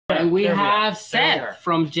And we have Seth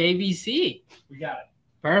from JVC. We got it.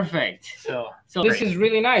 Perfect. So this is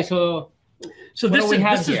really nice. So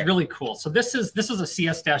this is really cool. So this is a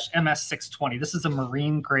CS-MS620. This is a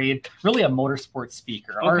marine grade, really a motorsport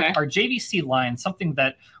speaker. Okay. Our JVC line, something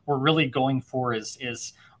that we're really going for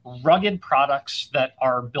is rugged products that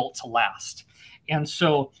are built to last. And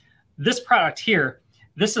so this product here,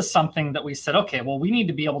 this is something that we said, okay, well, we need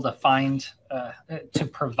to be able to find, to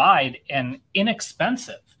provide an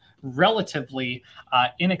inexpensive, relatively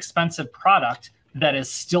inexpensive product that is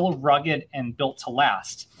still rugged and built to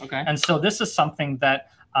last. Okay. And so this is something that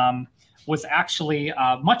was actually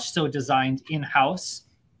much so designed in-house,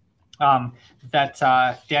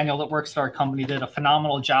 that Daniel that works at our company did a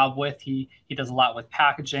phenomenal job with. He does a lot with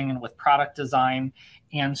packaging and with product design.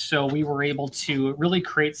 And so we were able to really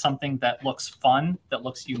create something that looks fun, that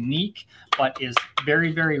looks unique, but is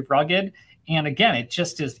very, very rugged. And again, it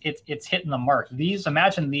just is, it's hitting the mark.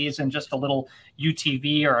 Imagine these in just a little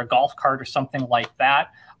UTV or a golf cart or something like that.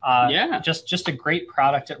 Yeah. Just a great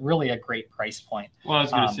product at really a great price point. Well, I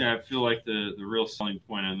was going to say, I feel like the real selling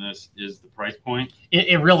point on this is the price point.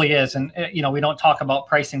 It really is. And, you know, we don't talk about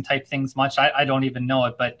pricing type things much. I don't even know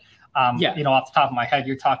it, but, yeah, you know, off the top of my head,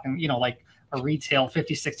 you're talking, you know, like a retail $50,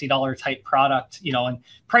 $60 type product, you know, and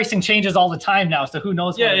pricing changes all the time now. So who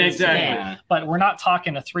knows? Yeah, what it is exactly. today. Yeah. But we're not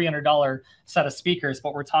talking a $300 set of speakers,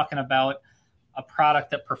 but we're talking about a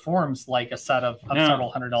product that performs like a set of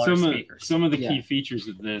several $100 speakers. Some of the key features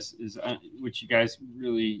of this is, which you guys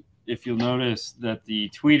really, if you'll notice that the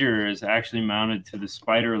tweeter is actually mounted to the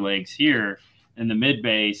spider legs here, and the mid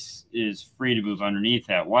bass is free to move underneath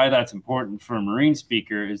that. Why that's important for a marine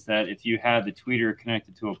speaker is that if you had the tweeter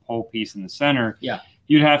connected to a pole piece in the center,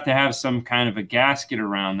 you'd have to have some kind of a gasket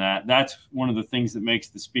around that. That's one of the things that makes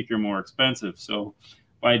the speaker more expensive. So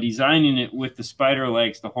by designing it with the spider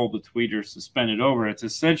legs to hold the tweeter suspended over, it's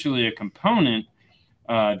essentially a component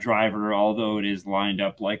driver, although it is lined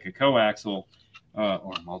up like a coaxial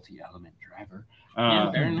or multi-element driver.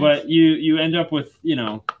 Nice. But you end up with, you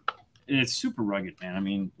know, it's super rugged, man. I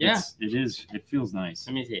mean, it feels nice.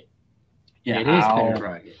 Let me see. Yeah, it is very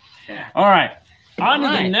rugged. Yeah. All right. On to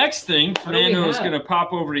the next thing. What do we Fernando is have? going to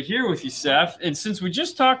pop over to here with you, Seth. And since we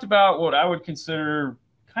just talked about what I would consider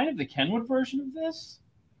kind of the Kenwood version of this,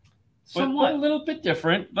 but a little bit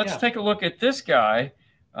different, let's take a look at this guy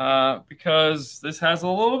because this has a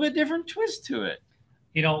little bit different twist to it.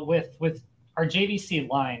 You know, with our JVC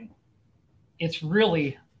line, it's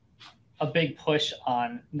really a big push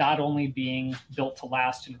on not only being built to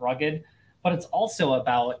last and rugged, but it's also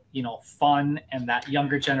about, you know, fun and that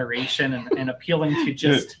younger generation and appealing to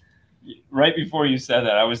just. Right before you said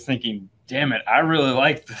that, I was thinking, damn it, I really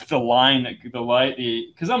like the line,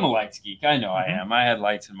 because I'm a lights geek. I know I am. I had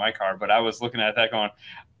lights in my car, but I was looking at that going,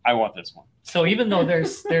 I want this one. So even though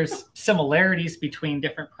there's similarities between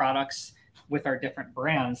different products with our different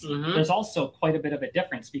brands, there's also quite a bit of a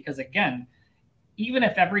difference because, again, even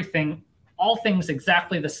if all things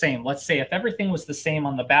exactly the same, let's say if everything was the same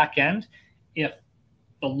on the back end, if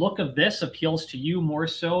the look of this appeals to you more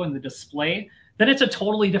so in the display, then it's a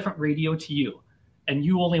totally different radio to you. And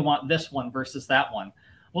you only want this one versus that one.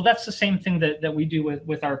 Well, that's the same thing that we do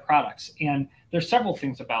with our products. And there's several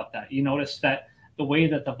things about that. You notice that the way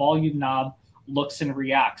that the volume knob looks and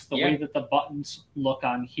reacts, the way that the buttons look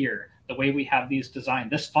on here, the way we have these designed,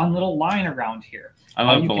 this fun little line around here. I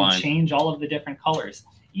love the line. You can change all of the different colors.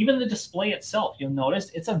 Even the display itself, you'll notice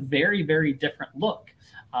it's a very, very different look.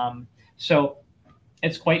 So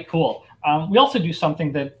it's quite cool. We also do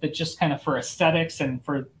something that just kind of for aesthetics and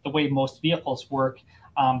for the way most vehicles work,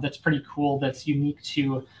 that's pretty cool, that's unique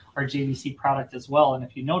to our JVC product as well. And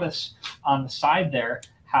if you notice on the side there,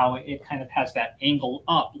 how it kind of has that angle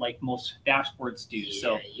up like most dashboards do. Yeah,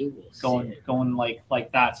 so you will going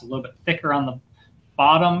like that. It's a little bit thicker on the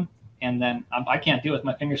bottom. And then I can't do it with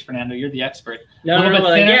my fingers, Fernando. You're the expert. No,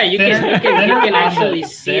 yeah, you can actually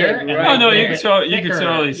see it. Right oh no, there. you can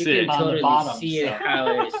totally see it on the the bottom. See it how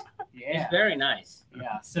it is. Yeah, it's very nice.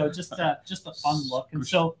 Yeah, so just a fun look. And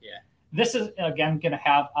so this is again going to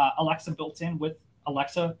have Alexa built in with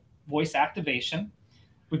Alexa voice activation.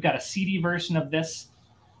 We've got a CD version of this,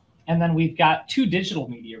 and then we've got two digital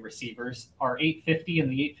media receivers, our 850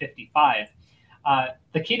 and the 855.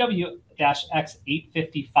 The KW-X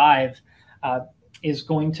 855 is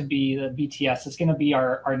going to be the BTS. It's going to be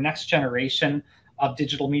our next generation of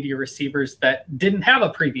digital media receivers that didn't have a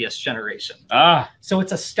previous generation. So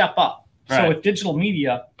it's a step up. Right. So with digital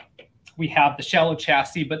media, we have the shallow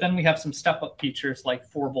chassis, but then we have some step up features like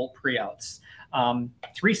 4-volt pre-outs,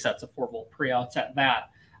 3 sets of 4-volt pre-outs at that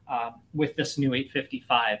with this new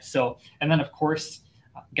 855. So, and then of course,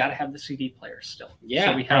 got to have the CD player still.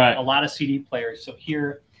 Yeah. So we have a lot of CD players. So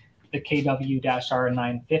here, the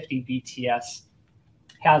KW-R950 BTS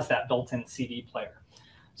has that built-in CD player.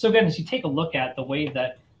 So again, as you take a look at the way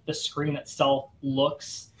that the screen itself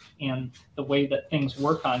looks and the way that things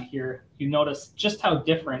work on here, you notice just how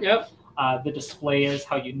different the display is,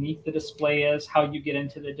 how unique the display is, how you get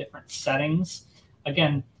into the different settings.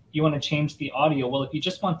 Again, you want to change the audio. Well, if you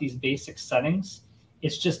just want these basic settings,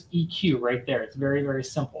 it's just EQ right there. It's very, very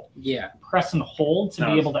simple. Yeah. Press and hold to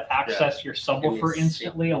be able to access your subwoofer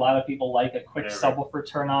instantly. A lot of people like a quick subwoofer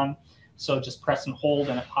turn on. So just press and hold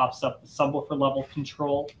and it pops up the subwoofer level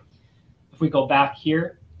control. If we go back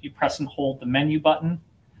here, you press and hold the menu button.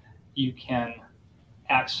 You can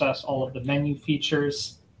access all of the menu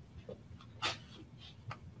features.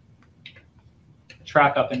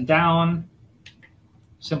 Track up and down.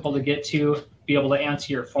 Simple to get to. Be able to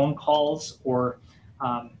answer your phone calls or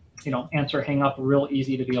answer hang up, real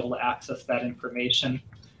easy to be able to access that information.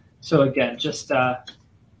 So again, just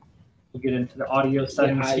we'll get into the audio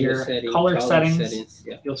settings here. Color settings.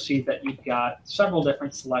 You'll see that you've got several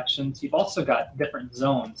different selections. You've also got different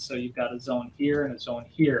zones. So you've got a zone here and a zone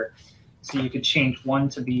here. So you could change one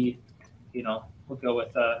to be, we'll go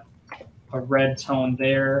with a red tone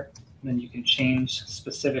there. And then you can change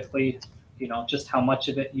specifically, just how much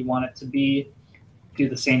of it you want it to be. Do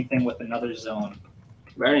the same thing with another zone.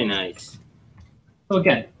 Very nice. So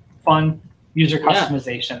again, fun user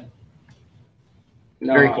customization.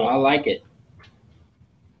 No, very cool. I like it.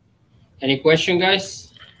 Any question,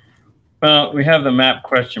 guys? Well, we have the map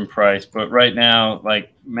question price, but right now,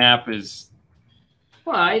 like map is.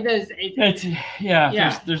 Well, there's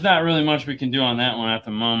not really much we can do on that one at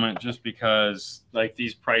the moment, just because like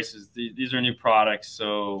these prices, these are new products,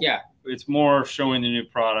 so it's more showing the new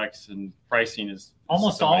products, and pricing is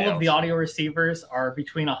almost all of the audio receivers are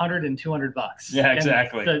between $100 and $200 bucks. Yeah,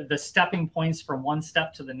 exactly. And the stepping points from one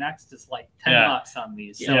step to the next is like $10 on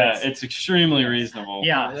these. So it's extremely reasonable.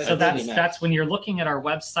 Yeah, so that's when you're looking at our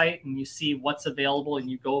website and you see what's available and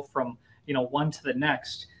you go from one to the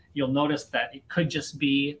next. You'll notice that it could just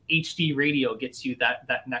be HD radio gets you that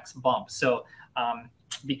next bump. So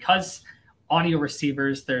because audio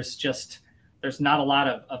receivers, there's not a lot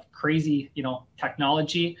of crazy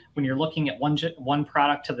technology. When you're looking at one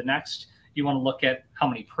product to the next, you want to look at how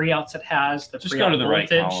many pre-outs it has. Just go to the right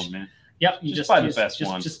column, man. Yep, you just buy the best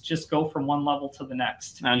one. Just go from one level to the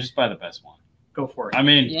next. No, just buy the best one. Go for it. I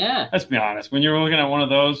mean, let's be honest. When you're looking at one of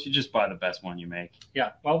those, you just buy the best one you make.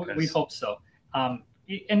 Yeah, well, we hope so.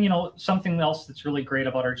 And something else that's really great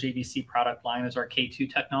about our JVC product line is our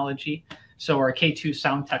K2 technology. So our K2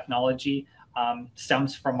 sound technology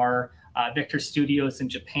stems from our Victor Studios in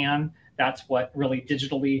Japan. That's what really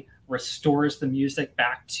digitally restores the music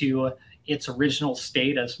back to its original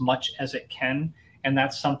state as much as it can. And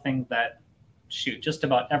that's something that, just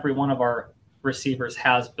about every one of our receivers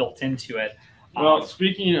has built into it. Well,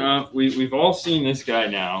 speaking of, we've all seen this guy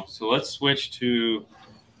now. So let's switch to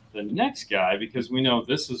the next guy, because we know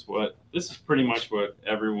this is pretty much what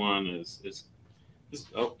everyone is this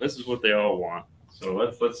is what they all want. So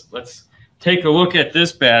let's take a look at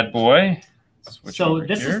this bad boy. So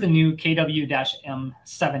this is the new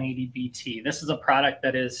KW-M780BT. This is a product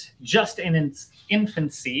that is just in its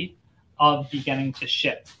infancy of beginning to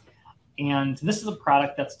ship. And this is a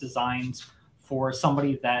product that's designed for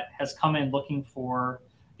somebody that has come in looking for,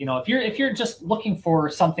 if you're just looking for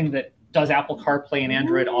something that does Apple CarPlay and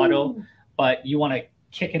Android Auto, but you want to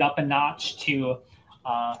kick it up a notch to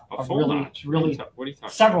a really what are you talking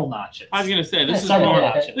several notches. I was going to say this is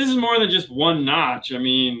more than just one notch. I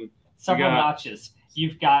mean, several notches.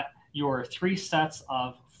 You've got your 3 sets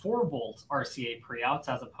of 4-volt RCA pre-outs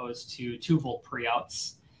as opposed to 2-volt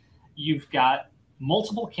pre-outs. You've got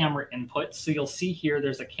multiple camera inputs. So you'll see here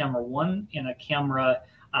there's a camera 1 and a camera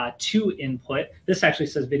 2 input. This actually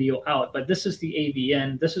says video out, but this is the AV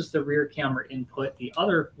in. This is the rear camera input. The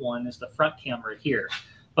other one is the front camera here.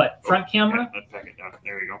 But front camera,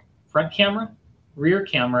 there you go. Front camera, rear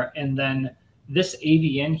camera, and then this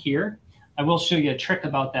AV in here. I will show you a trick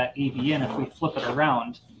about that AV in if we flip it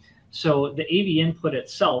around. So the AV input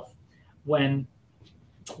itself, when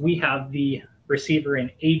we have the receiver in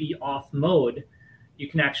AV off mode, you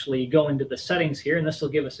can actually go into the settings here, and this will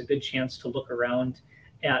give us a good chance to look around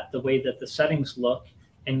at the way that the settings look,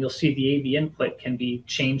 and you'll see the AV input can be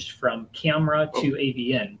changed from camera to AV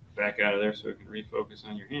in. Back out of there so it can refocus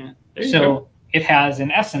on your hand. So it has,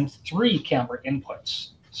 in essence, 3 camera inputs.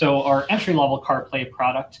 So our entry-level CarPlay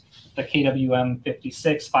product, the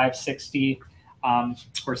KWM56, 560,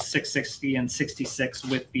 or 660 and 66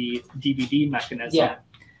 with the DVD mechanism.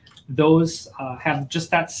 those have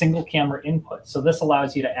just that single camera input. So this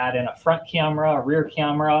allows you to add in a front camera, a rear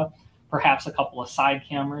camera, perhaps a couple of side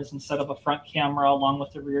cameras instead of a front camera along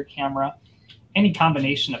with the rear camera. Any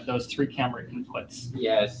combination of those 3 camera inputs.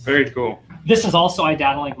 Yes. Very cool. This is also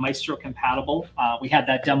iData-Link Maestro compatible. We had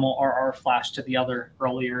that demo RR flash to the other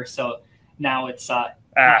earlier, so now it's not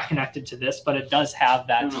connected to this, but it does have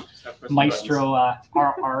that Maestro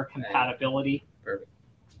RR compatibility. Perfect.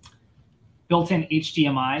 Built-in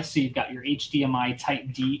HDMI, so you've got your HDMI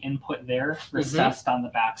Type D input there, recessed on the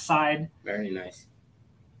back side. Very nice.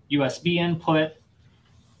 USB input.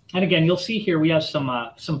 And again, you'll see here we have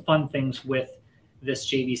some fun things with this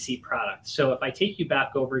JVC product. So if I take you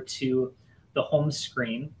back over to the home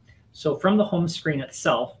screen, so from the home screen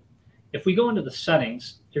itself, if we go into the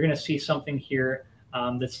settings, you're going to see something here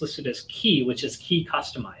that's listed as key, which is key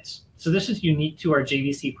customize. So this is unique to our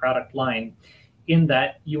JVC product line in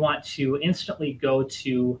that you want to instantly go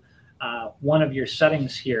to one of your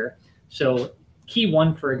settings here. So key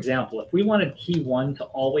 1, for example, if we wanted key 1 to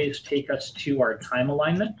always take us to our time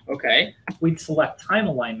alignment, okay, we'd select time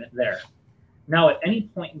alignment there. Now, at any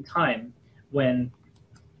point in time when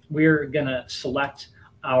we're going to select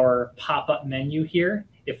our pop-up menu here,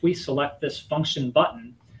 if we select this function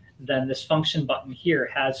button, then this function button here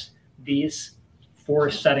has these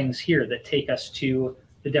 4 settings here that take us to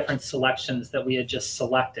the different selections that we had just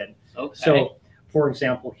selected. Okay. So, for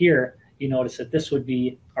example, here, you notice that this would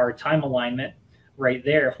be our time alignment right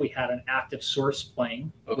there if we had an active source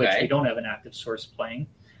playing, which we don't have an active source playing.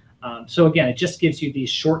 So again, it just gives you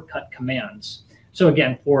these shortcut commands. So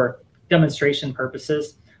again, for demonstration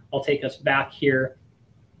purposes, I'll take us back here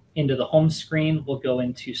into the home screen. We'll go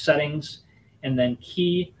into settings and then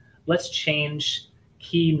key. Let's change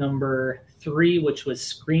key number 3, which was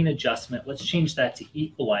screen adjustment. Let's change that to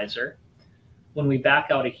equalizer. When we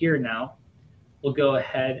back out of here now, we'll go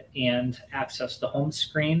ahead and access the home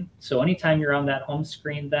screen. So anytime you're on that home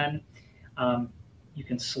screen, then you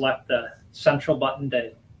can select the central button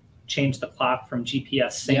to change the clock from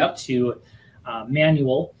GPS sync to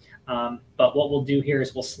manual. But what we'll do here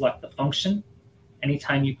is we'll select the function.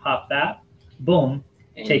 Anytime you pop that, boom,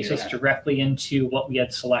 it takes us directly into what we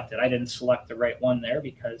had selected. I didn't select the right one there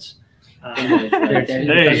because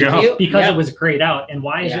there you go. Because it was grayed out. And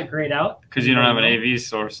why is it grayed out? Because you don't have an AV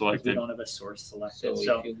source selected. We don't have a source selected.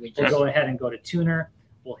 So we we'll go ahead and go to tuner.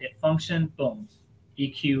 We'll hit function. Boom.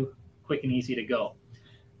 EQ, quick and easy to go.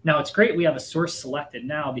 Now it's great we have a source selected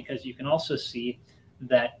now because you can also see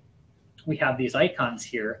that we have these icons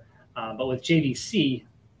here. But with JVC, you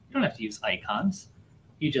don't have to use icons.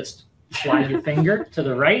 You just slide your finger to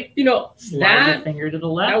the right. You know, slide your finger to the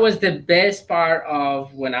left. That was the best part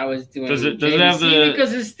of when I was doing does it JVC have the,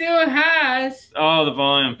 because it still has the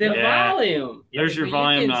volume. The volume. There's your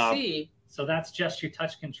volume knob. So that's just your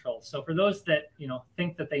touch control. So for those that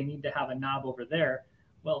think that they need to have a knob over there,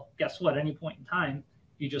 well, guess what? Any point in time,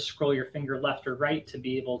 you just scroll your finger left or right to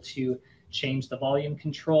be able to change the volume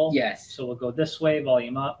control. Yes. So we'll go this way,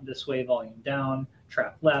 volume up, this way, volume down,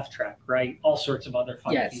 track left, track right, all sorts of other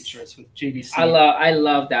fun features with JVC. I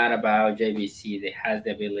love that about JVC. It has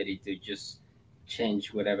the ability to just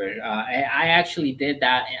change whatever. I actually did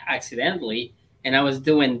that accidentally, and I was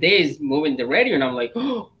doing this, moving the radio, and I'm like,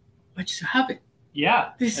 oh, what just happened?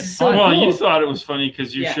 Yeah. This is so well, cool. you thought it was funny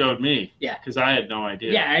because you showed me. Yeah. Because I had no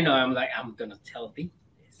idea. Yeah, I know. I'm like, I'm going to tell Dean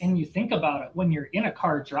this. And you think about it when you're in a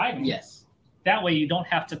car driving. Yes. That way you don't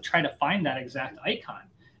have to try to find that exact icon.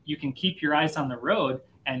 You can keep your eyes on the road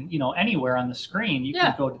and, anywhere on the screen, you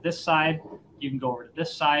can go to this side, you can go over to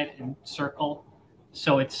this side and circle.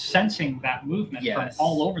 So it's sensing that movement from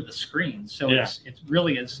all over the screen. So it's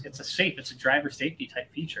really it's a driver safety type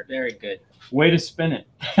feature. Very good. Way to spin it.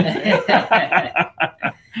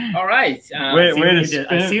 All right. Way to spin it.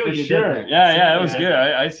 I see what you did there. Yeah, that was good.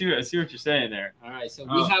 I see what you're saying there. All right, so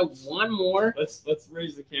we have one more. Let's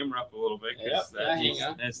raise the camera up a little bit because that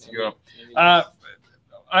needs to go.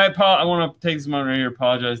 I want to take this moment right here to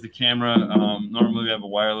apologize. The camera, normally we have a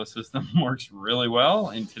wireless system, works really well,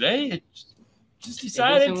 and today it just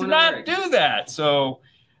decided to not do that. So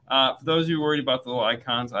for those of you worried about the little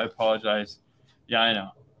icons, I apologize. Yeah, I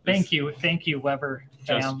know. Thank you, Weber.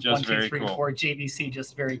 Just very cool. 4 JVC,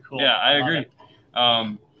 just very cool. Yeah, I agree.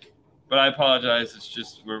 But I apologize. It's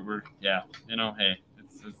just we're hey,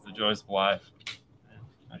 it's the joys of life.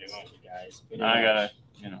 I gotta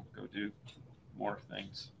go do more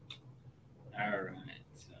things. All right.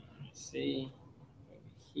 So let's see over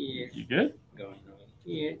here. You good? Going over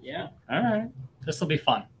here. Yeah. All right. This will be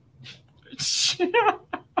fun. All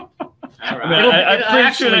right.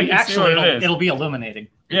 I'm pretty sure it'll be illuminating.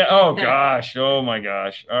 Yeah. Oh gosh. Oh my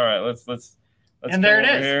gosh. All right. Let's Let's And there come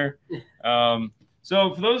it over here.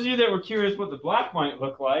 So for those of you that were curious what the black might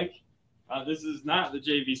look like, this is not the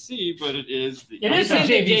JVC, but it is the. It is the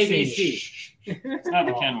JVC. It's not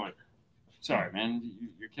the Kenwood. Sorry, man,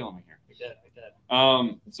 you're killing me here. I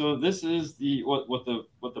did. So this is the what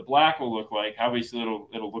the black will look like. Obviously,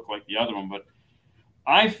 it'll look like the other one, but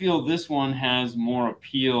I feel this one has more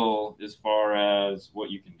appeal as far as what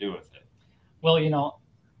you can do with it. Well, you know,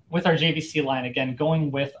 with our JVC line, again, going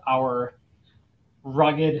with our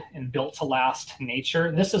rugged and built to last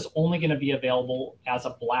nature, this is only going to be available as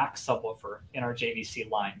a black subwoofer in our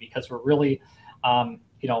JVC line because we're really,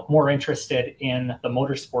 you know, more interested in the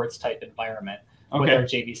motorsports type environment with our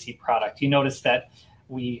JVC product. You notice that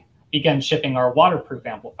we began shipping our waterproof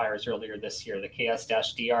amplifiers earlier this year, the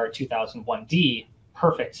KS-DR 2001D,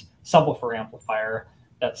 perfect subwoofer amplifier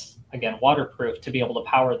that's, again, waterproof to be able to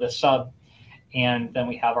power this sub. And then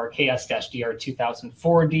we have our KS-DR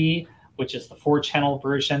 2004D, which is the 4-channel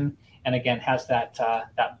version, and again has that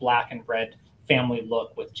that black and red family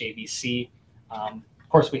look with JVC. Of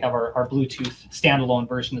course, we have our Bluetooth standalone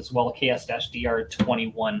version as well, KS-DR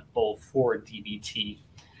 2104 DBT.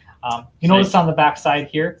 You notice on the back side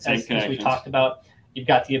here, as we talked about, you've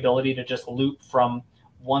got the ability to just loop from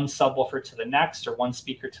one subwoofer to the next or one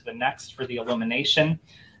speaker to the next for the illumination.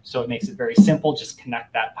 So it makes it very simple. Just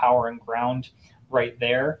connect that power and ground right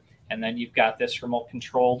there. And then you've got this remote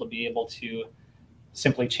control to be able to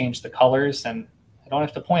simply change the colors. And I don't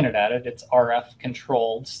have to point it at it. It's RF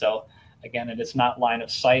controlled. So again, it is not line of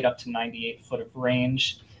sight up to 98 foot of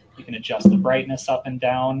range. You can adjust the brightness up and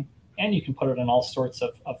down, and you can put it in all sorts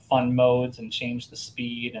of fun modes and change the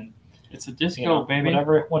speed. And it's a disco, baby.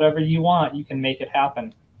 Whatever you want, you can make it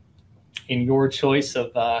happen in your choice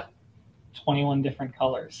of 21 different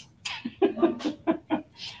colors. You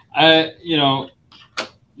know,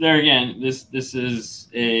 there again, this is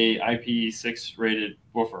a IP6 rated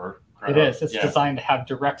woofer. It is. It's designed to have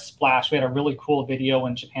direct splash. We had a really cool video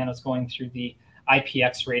when Japan was going through the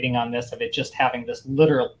IPX rating on this, of it just having this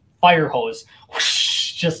literal fire hose,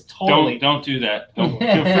 whoosh, just totally. Don't do that. Don't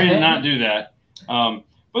feel free to not do that.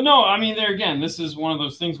 But no, I mean, there again, this is one of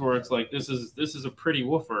those things where it's like this is a pretty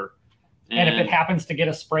woofer. And if it happens to get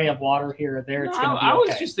a spray of water here or there, it's going to be okay. I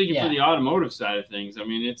was just thinking for the automotive side of things. I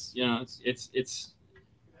mean, it's, you know, it's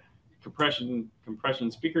compression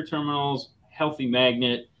speaker terminals, healthy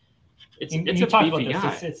magnet. It's a beefy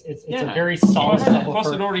guy. It's a very solid subwoofer. Plus,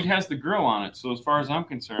 it already has the grill on it. So as far as I'm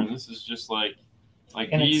concerned, this is just like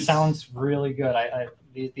and these. It sounds really good.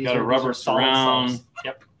 These got a rubber surround.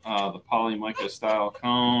 Yep. The polymica style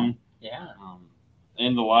cone. Yeah.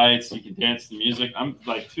 And the lights, you can dance to the music. I'm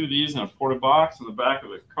like 2 of these in a porta box in the back of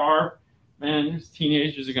the car. Man, these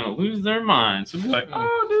teenagers are gonna lose their minds. They'll be like,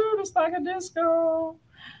 "Oh, dude, it's like a disco."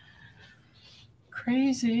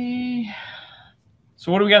 Crazy.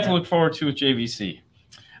 So what do we got to look forward to with JVC?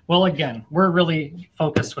 Well, again, we're really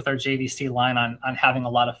focused with our JVC line on having a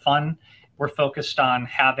lot of fun. We're focused on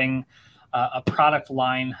having a product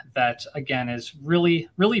line that, again, is really,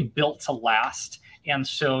 really built to last. And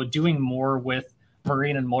so doing more with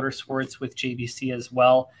marine and motorsports with JVC as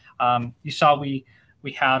well. You saw we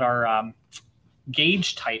had our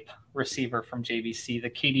gauge type receiver from JVC, the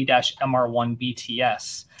KD-MR1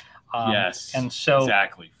 BTS. Yes, and so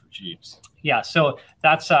exactly for Jeeps. Yeah, so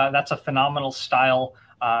that's a phenomenal style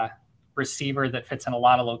receiver that fits in a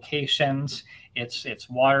lot of locations. It's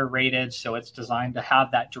water rated, so it's designed to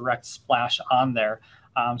have that direct splash on there.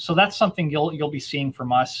 So that's something you'll be seeing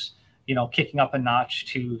from us, you know, kicking up a notch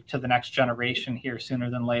to the next generation here sooner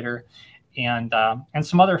than later, and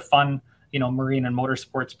some other fun, you know, marine and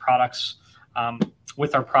motorsports products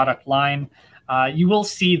with our product line. You will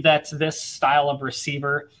see that this style of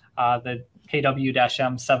receiver, the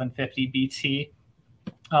KW-M 750 BT,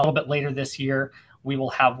 a little bit later this year, we will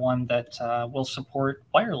have one that will support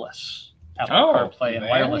wireless Apple CarPlay and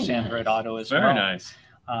wireless Android Auto as well. Very nice.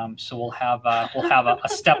 So we'll have a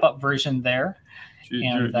step-up version there. Do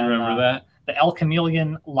you remember that? The El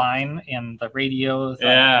Chameleon line and the radios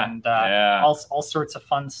and all sorts of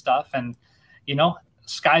fun stuff. And, you know,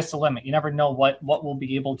 sky's the limit. You never know what we'll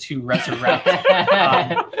be able to resurrect.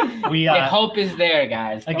 The hope is there,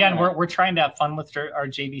 guys. Again, we're trying to have fun with our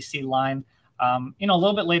JVC line. You know, a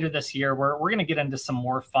little bit later this year, we're going to get into some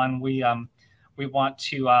more fun. We want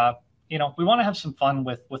to we want to have some fun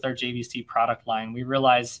with our JVC product line. We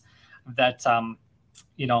realize that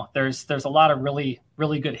you know, there's a lot of really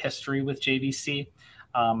good history with JVC.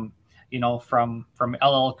 You know, from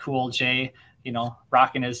LL Cool J, you know,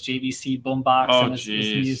 rocking his JVC boombox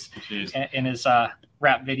and his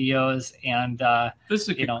rap videos, and this is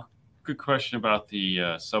a good question about the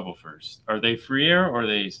subwoofers. Are they free air or are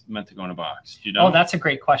they meant to go in a box? Do you know? Oh, that's a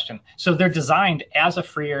great question. So they're designed as a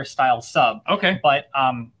free air style sub. Okay. But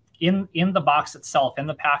in the box itself, in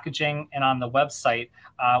the packaging and on the website,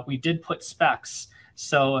 we did put specs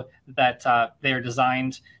so that they are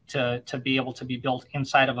designed to be able to be built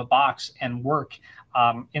inside of a box and work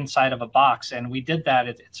inside of a box. And we did that.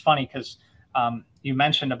 It's funny because you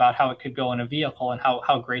mentioned about how it could go in a vehicle and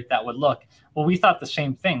how great that would look. Well, we thought the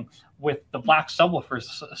same thing with the black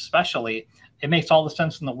subwoofers, especially. It makes all the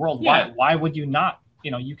sense in the world. Yeah. Why would you not?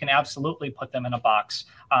 You can absolutely put them in a box.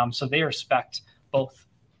 So they are spec'd both.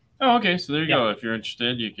 Oh, okay. So there you go. If you're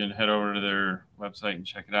interested, you can head over to their website and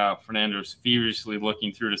check it out. Fernando's feverishly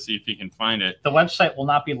looking through to see if he can find it. The website will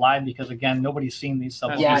not be live because, again, nobody's seen these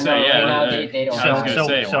subwoofers. Yeah, they don't. I was going to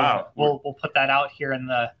say, wow. We'll put that out here in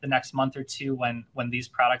the next month or two when these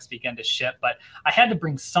products begin to ship. But I had to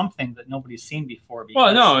bring something that nobody's seen before.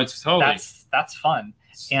 Well, no, it's totally. That's fun.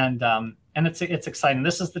 And it's exciting.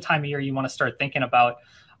 This is the time of year you want to start thinking about,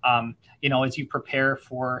 as you prepare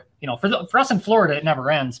for, for us in Florida, it never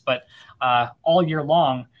ends, but all year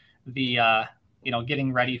long, the,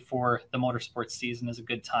 getting ready for the motorsports season is a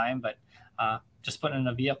good time, but just putting in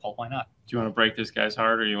a vehicle, why not? Do you want to break this guy's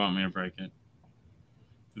heart or you want me to break it?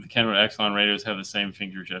 The Kenwood Exelon radios have the same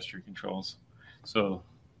finger gesture controls. So.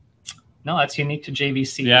 No, that's unique to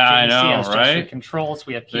JVC. Yeah, JVC I know, has right? gesture controls.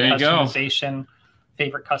 We have key customization,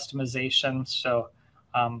 favorite customization. So,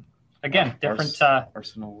 again, different.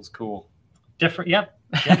 Arsenal was cool. Different, yep.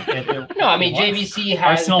 No, I mean, JVC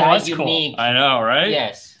has Arsenal that unique. I know, right?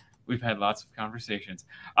 Yes. We've had lots of conversations.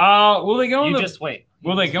 Will they go on just wait.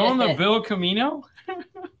 Will they go on the Bill Camino?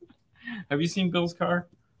 Have you seen Bill's car?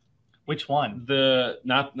 Which one? The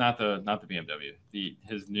not the BMW.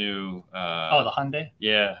 His new the Hyundai?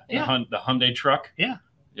 Yeah. The Hyundai truck. Yeah.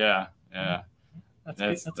 Yeah.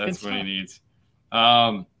 That's good what he needs.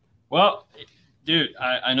 Well, dude,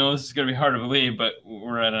 I know this is gonna be hard to believe, but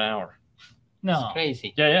we're at an hour. No. It's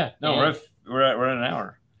crazy. Yeah. No, Yeah. we're at an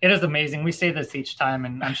hour. It is amazing. We say this each time,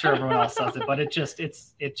 and I'm sure everyone else says it, but it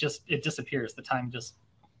disappears. The time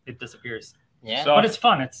it disappears. Yeah. So, but it's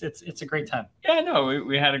fun. It's a great time. Yeah, no,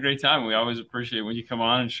 we had a great time. We always appreciate when you come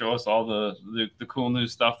on and show us all the cool new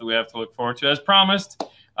stuff that we have to look forward to. As promised,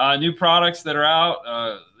 new products that are out.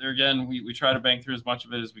 There again, we try to bang through as much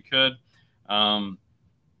of it as we could.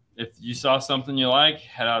 If you saw something you like,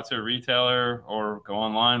 head out to a retailer or go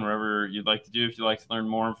online, wherever you'd like to do. If you'd like to learn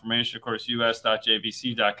more information, of course,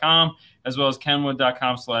 us.jvc.com, as well as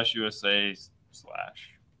kenwood.com/USA/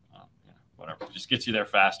 whatever. Just gets you there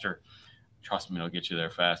faster. Trust me, it'll get you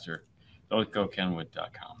there faster. Don't go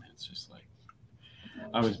kenwood.com. It's just like,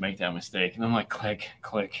 I always make that mistake. And I'm like, click.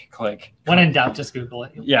 When in doubt, just Google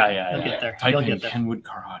it. Yeah. You'll get there. Type in Kenwood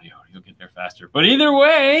Car Audio. You'll get there faster. But either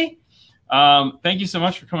way, thank you so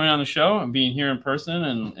much for coming on the show and being here in person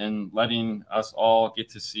and letting us all get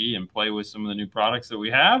to see and play with some of the new products that we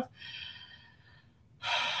have.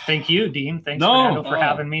 Thank you, Dean. Thanks, Fernando, for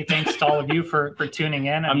having me. Thanks to all of you for tuning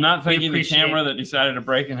in. I'm not thanking the camera that decided to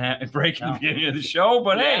break in the beginning of the show,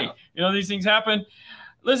 but hey, these things happen.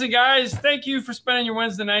 Listen, guys, thank you for spending your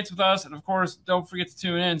Wednesday nights with us. And, of course, don't forget to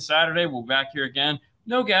tune in Saturday. We'll be back here again.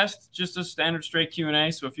 No guests, just a standard straight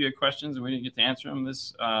Q&A. So if you had questions and we didn't get to answer them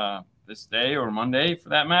this day or Monday, for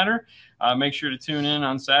that matter, make sure to tune in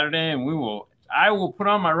on Saturday, and I will put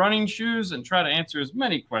on my running shoes and try to answer as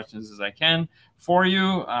many questions as I can for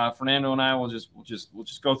you. Fernando and I will just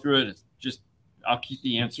go through it. I'll keep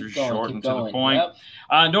the answers short and to the point.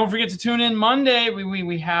 Yep. Don't forget to tune in Monday.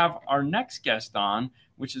 We have our next guest on,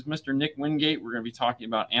 which is Mr. Nick Wingate. We're going to be talking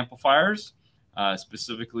about amplifiers,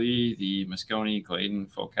 specifically the Mosconi Gladen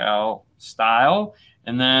Focal style.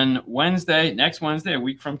 And then next Wednesday, a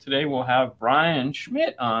week from today, we'll have Brian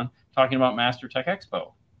Schmidt on talking about Master Tech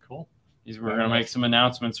Expo. Cool. We're going to make some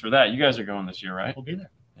announcements for that. You guys are going this year, right? We'll be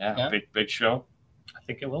there. Yeah. Big show. I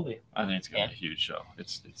think it will be. I think it's going to be a huge show.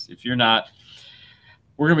 It's if you're not,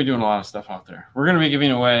 we're going to be doing a lot of stuff out there. We're going to be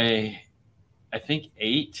giving away, I think,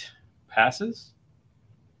 8 passes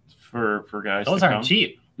for guys. Those aren't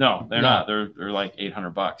cheap. No, they're not. They're like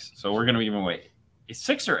 $800. So we're going to be giving away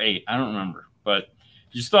 6 or 8. I don't remember, but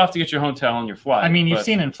you still have to get your hotel and your flight. I mean, you've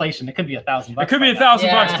seen inflation. It could be $1,000. It could be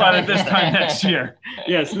 $1,000 by this time next year.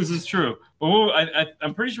 Yes, this is true. But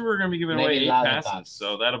I'm pretty sure we're going to be giving away 8 passes,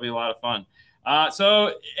 so that'll be a lot of fun.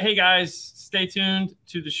 So, hey, guys, stay tuned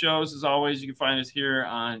to the shows. As always, you can find us here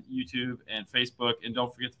on YouTube and Facebook. And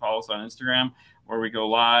don't forget to follow us on Instagram, where we go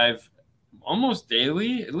live almost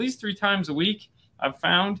daily, at least 3 times a week, I've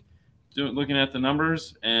found, looking at the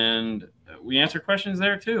numbers. And we answer questions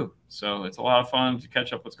there, too. So it's a lot of fun to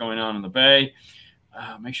catch up what's going on in the Bay.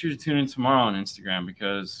 make sure to tune in tomorrow on Instagram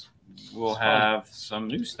because we'll have some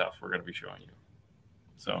new stuff we're going to be showing you.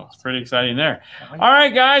 So it's pretty exciting there. All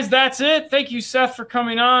right, guys, that's it. Thank you, Seth, for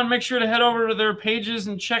coming on. Make sure to head over to their pages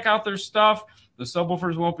and check out their stuff. The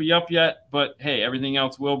subwoofers won't be up yet, but hey, everything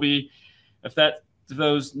else will be. If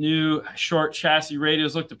those new short chassis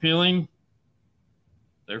radios looked appealing,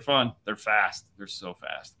 they're fun. They're fast. They're so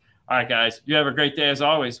fast. All right, guys, you have a great day as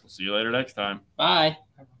always. We'll see you later next time. Bye.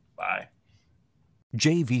 Bye.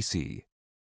 JVC,